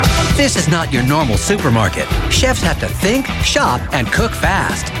This is not your normal supermarket. Chefs have to think, shop, and cook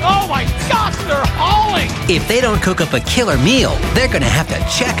fast. Oh my gosh, they're hauling! If they don't cook up a killer meal, they're gonna have to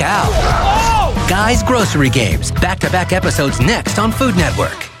check out. Oh! Guy's Grocery Games. Back-to-back episodes next on Food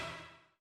Network.